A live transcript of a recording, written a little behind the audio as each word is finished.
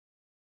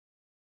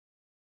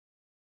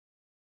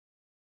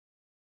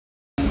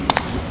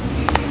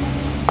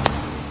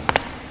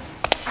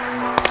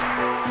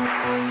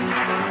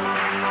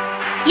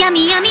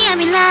yummy, yummy,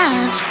 yummy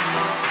love.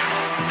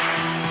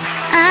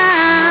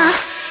 Ah.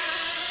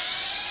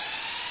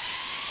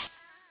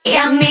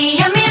 Yummy,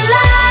 yummy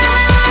love.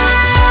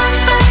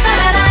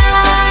 Ba-ba-da-da.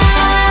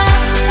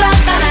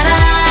 Ba-ba-da-da.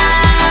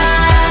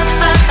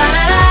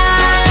 Ba-ba-da-da.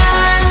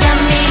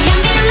 Yummy,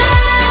 yummy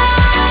love.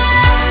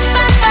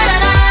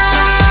 Ba-ba-da-da.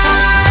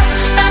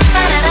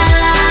 Ba-ba-da-da.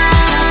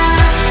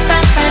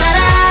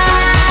 Ba-ba-da-da.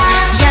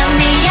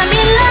 Yummy,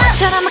 yummy love.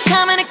 처럼 I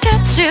come and I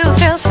got you,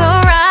 feel so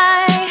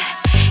right.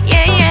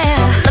 Yeah,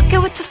 yeah. Look at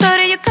what you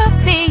started, you got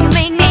me, you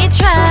made me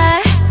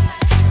try.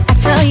 I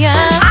tell ya,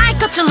 I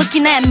got you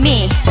looking at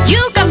me. You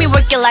got me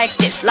working like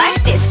this,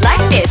 like this,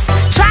 like this.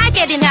 Try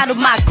getting out of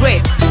my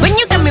grip when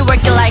you got me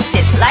working like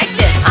this, like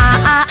this.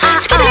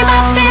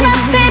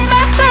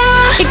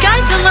 You got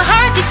into my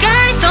heart, this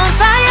girl is on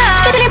fire.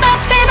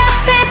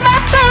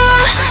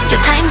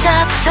 Your time's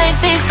up, save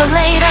it for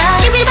later.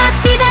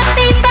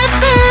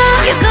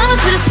 You're going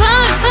to the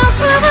sun, it's not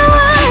to the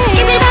light.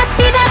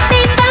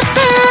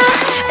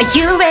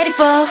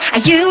 Are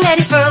you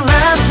ready for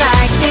love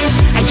like this?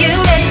 Are you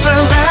ready for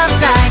love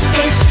like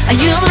this? Are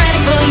you ready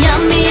for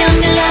yummy,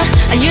 yummy love?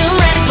 Are you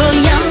ready for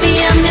yummy,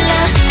 yummy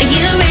love? Are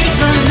you ready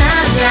for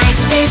love like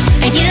this?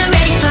 Are you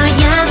ready for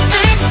your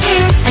first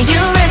kiss? Are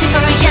you ready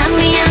for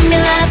yummy, yummy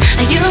love?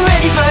 Are you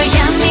ready for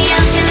yummy,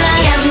 yummy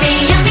love? Yummy,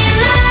 yummy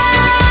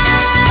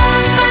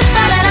love.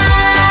 Ba-ba-da-da.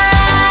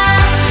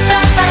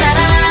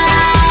 Ba-ba-da-da.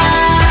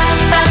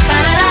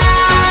 Ba-ba-da-da.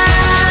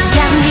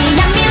 Yummy,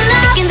 yummy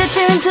love. Taking the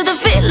tune to the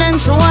feeling,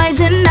 so why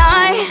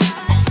deny?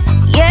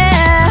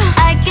 Yeah,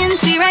 I can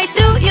see right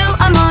through you,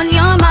 I'm on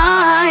your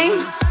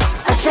mind.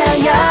 I tell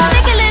ya,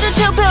 take a little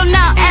chill pill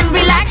now and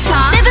relax,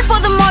 huh? Live it for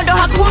the murder,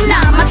 hakuna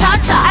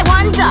matata. I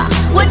wonder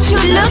what you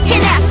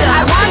looking after.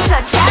 I want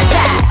to tell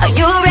that. Are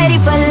you ready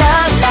for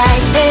love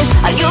like this?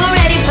 Are you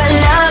ready for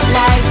love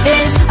like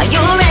this? Are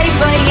you ready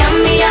for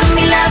yummy,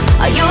 yummy love?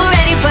 Are you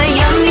ready for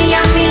yummy,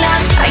 yummy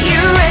love? Are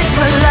you ready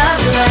for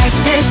love like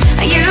this?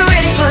 Are you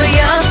ready for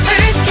your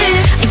first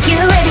kiss? Are you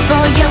ready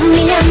for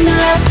yummy, yummy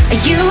love? Are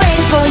you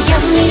ready for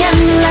yummy,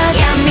 yummy love?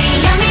 Yummy,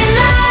 yummy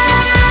love.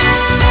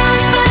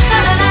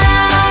 Ba-ba-da-da.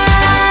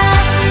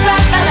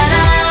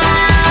 Ba-ba-da-da.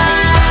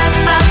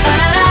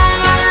 Ba-ba-da-da.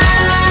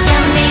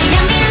 Yummy,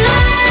 yummy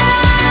love.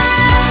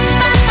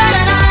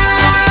 Ba-ba-da-da.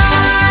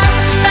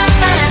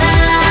 Ba-ba-da-da.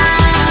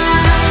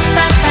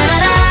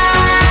 Ba-ba-da-da.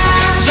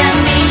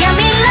 Yummy,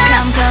 yummy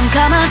love.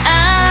 Come on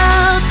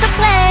out to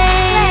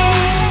play.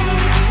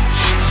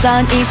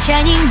 Sun is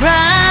shining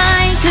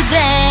bright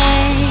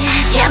today.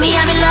 Yummy,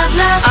 yummy love,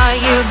 love. Are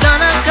you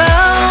gonna go?